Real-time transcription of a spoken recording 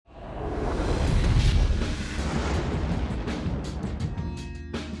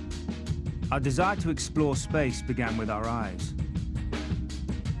Our desire to explore space began with our eyes.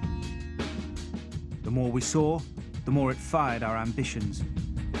 The more we saw, the more it fired our ambitions.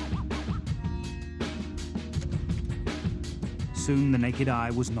 Soon the naked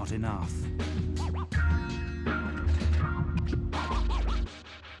eye was not enough.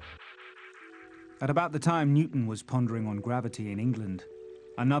 At about the time Newton was pondering on gravity in England,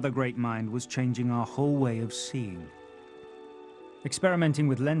 another great mind was changing our whole way of seeing. Experimenting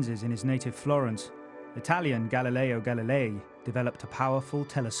with lenses in his native Florence, Italian Galileo Galilei developed a powerful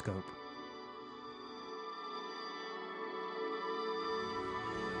telescope.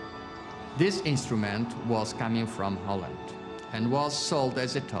 This instrument was coming from Holland and was sold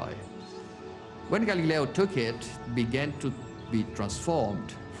as a toy. When Galileo took it, it began to be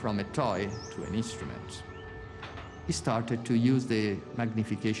transformed from a toy to an instrument. He started to use the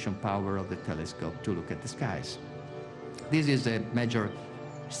magnification power of the telescope to look at the skies. This is a major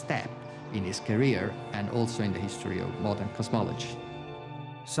step in his career and also in the history of modern cosmology.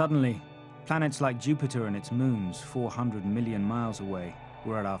 Suddenly, planets like Jupiter and its moons, 400 million miles away,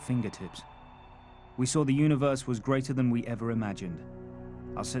 were at our fingertips. We saw the universe was greater than we ever imagined.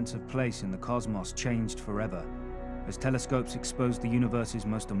 Our sense of place in the cosmos changed forever, as telescopes exposed the universe's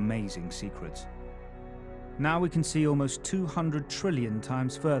most amazing secrets. Now we can see almost 200 trillion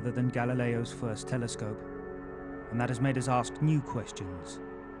times further than Galileo's first telescope, and that has made us ask new questions.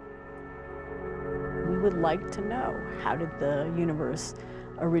 We would like to know, how did the universe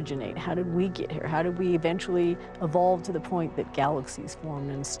originate? How did we get here? How did we eventually evolve to the point that galaxies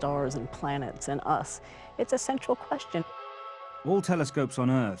formed and stars and planets and us? It's a central question. All telescopes on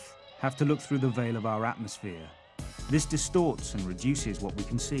Earth have to look through the veil of our atmosphere. This distorts and reduces what we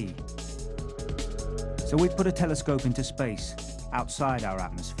can see. So we've put a telescope into space, outside our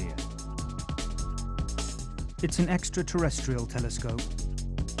atmosphere. It's an extraterrestrial telescope.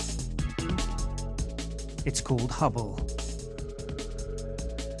 It's called Hubble.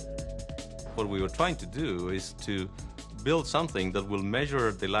 What we were trying to do is to build something that will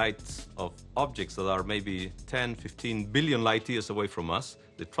measure the light of objects that are maybe 10, 15 billion light years away from us.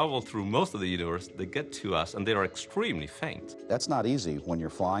 They travel through most of the universe, they get to us, and they are extremely faint. That's not easy when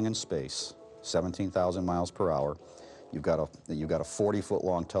you're flying in space, 17,000 miles per hour. You've got a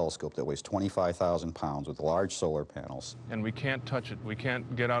 40-foot-long telescope that weighs 25,000 pounds with large solar panels. And we can't touch it. We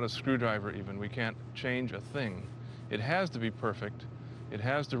can't get out a screwdriver even. We can't change a thing. It has to be perfect. It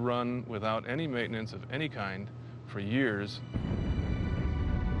has to run without any maintenance of any kind for years.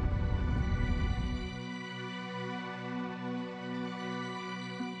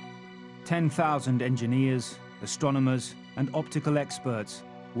 "10,000 engineers, astronomers, and optical experts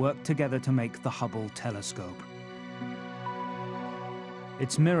worked together to make the Hubble telescope.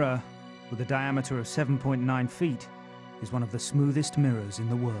 Its mirror, with a diameter of 7.9 feet, is one of the smoothest mirrors in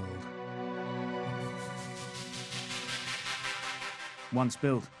the world. Once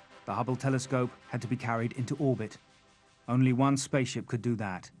built, the Hubble telescope had to be carried into orbit. Only one spaceship could do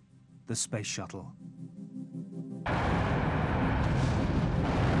that, the Space Shuttle.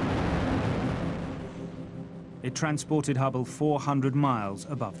 It transported Hubble 400 miles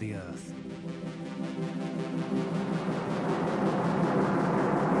above the Earth.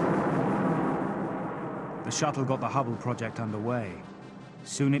 The shuttle got the Hubble project underway.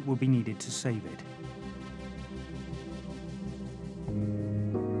 Soon it would be needed to save it.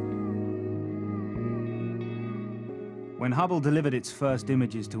 When Hubble delivered its first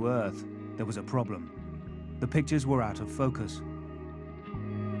images to Earth, there was a problem. The pictures were out of focus.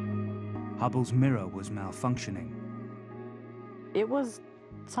 Hubble's mirror was malfunctioning. It was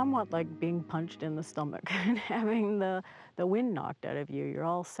somewhat like being punched in the stomach and having the wind knocked out of you. You're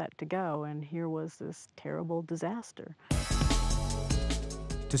all set to go, and here was this terrible disaster.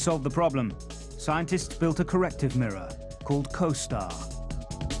 To solve the problem, scientists built a corrective mirror called CoStar.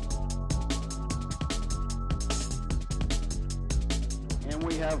 And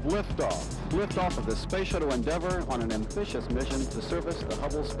we have liftoff. Liftoff of the Space Shuttle Endeavour on an ambitious mission to service the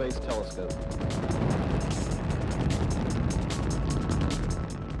Hubble Space Telescope.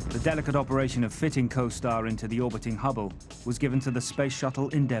 The delicate operation of fitting CoStar into the orbiting Hubble was given to the Space Shuttle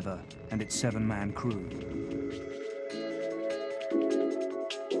Endeavour and its 7-man crew.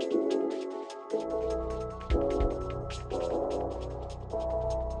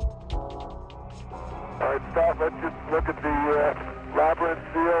 All right, stop. Let's just look at the labyrinth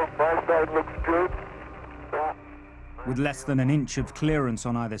seal. My side looks good. With less than an inch of clearance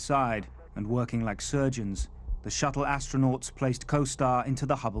on either side and working like surgeons, the shuttle astronauts placed CoStar into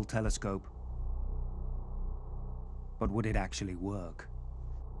the Hubble telescope. But would it actually work?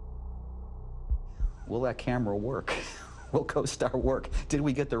 Will that camera work? Will co-star work? Did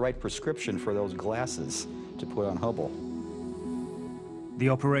we get the right prescription for those glasses to put on Hubble? The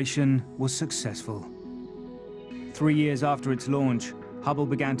operation was successful. 3 years after its launch, Hubble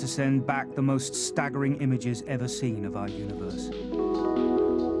began to send back the most staggering images ever seen of our universe.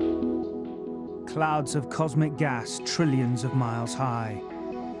 Clouds of cosmic gas trillions of miles high,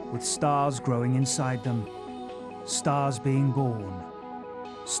 with stars growing inside them, stars being born,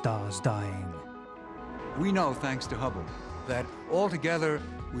 stars dying. We know, thanks to Hubble, that altogether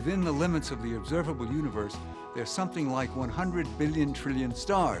within the limits of the observable universe, there's something like 100 billion trillion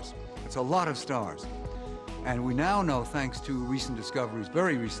stars. It's a lot of stars. And we now know, thanks to recent discoveries,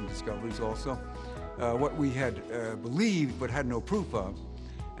 very recent discoveries also, what we had believed but had no proof of,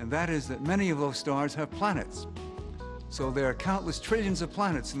 and that is that many of those stars have planets. So there are countless trillions of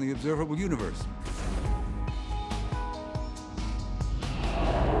planets in the observable universe.